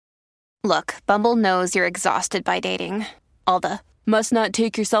Look, Bumble knows you're exhausted by dating. All the must not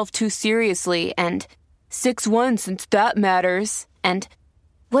take yourself too seriously and 6'1" since that matters. And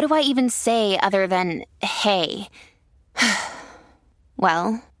what do I even say other than hey?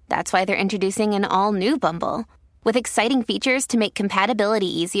 Well, that's why they're introducing an all-new Bumble with exciting features to make compatibility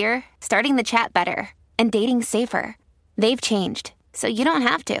easier, starting the chat better, and dating safer. They've changed, so you don't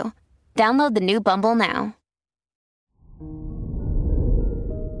have to. Download the new Bumble now.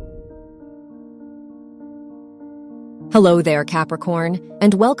 Hello there, Capricorn,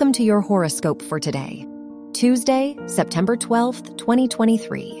 and welcome to your horoscope for today, Tuesday, September 12th,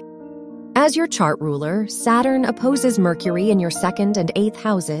 2023. As your chart ruler, Saturn opposes Mercury in your 2nd and 8th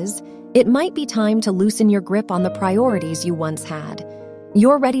houses. It might be time to loosen your grip on the priorities you once had.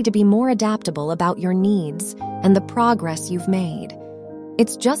 You're ready to be more adaptable about your needs and the progress you've made.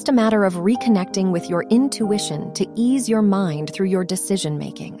 It's just a matter of reconnecting with your intuition to ease your mind through your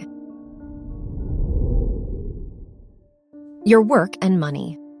decision-making. Your work and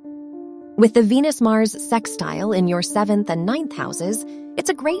money. With the Venus-Mars sextile in your 7th and 9th houses, it's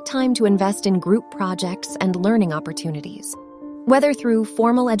a great time to invest in group projects and learning opportunities. Whether through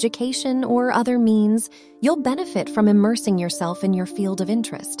formal education or other means, you'll benefit from immersing yourself in your field of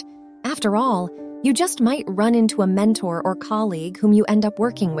interest. After all, you just might run into a mentor or colleague whom you end up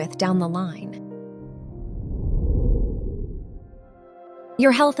working with down the line.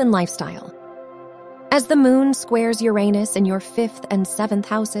 Your health and lifestyle. As the moon squares Uranus in your 5th and 7th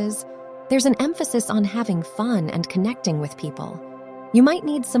houses, there's an emphasis on having fun and connecting with people. You might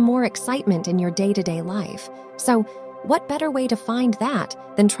need some more excitement in your day-to-day life, so what better way to find that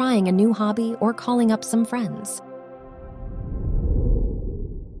than trying a new hobby or calling up some friends?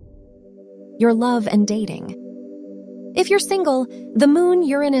 Your love and dating. If you're single, the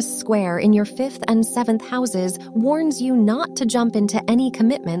Moon-Uranus square in your 5th and 7th houses warns you not to jump into any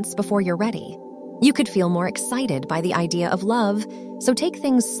commitments before you're ready. You could feel more excited by the idea of love, so take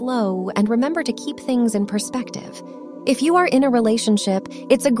things slow and remember to keep things in perspective. If you are in a relationship,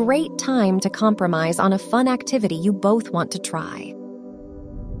 it's a great time to compromise on a fun activity you both want to try.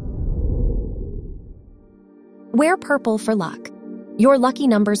 Wear purple for luck. Your lucky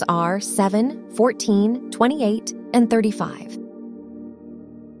numbers are 7, 14, 28, and 35.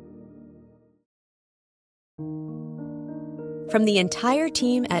 From the entire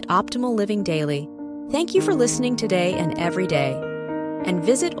team at Optimal Living Daily, thank you for listening today and every day. And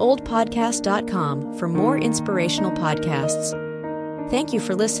visit oldpodcast.com for more inspirational podcasts. Thank you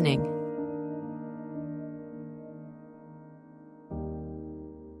for listening.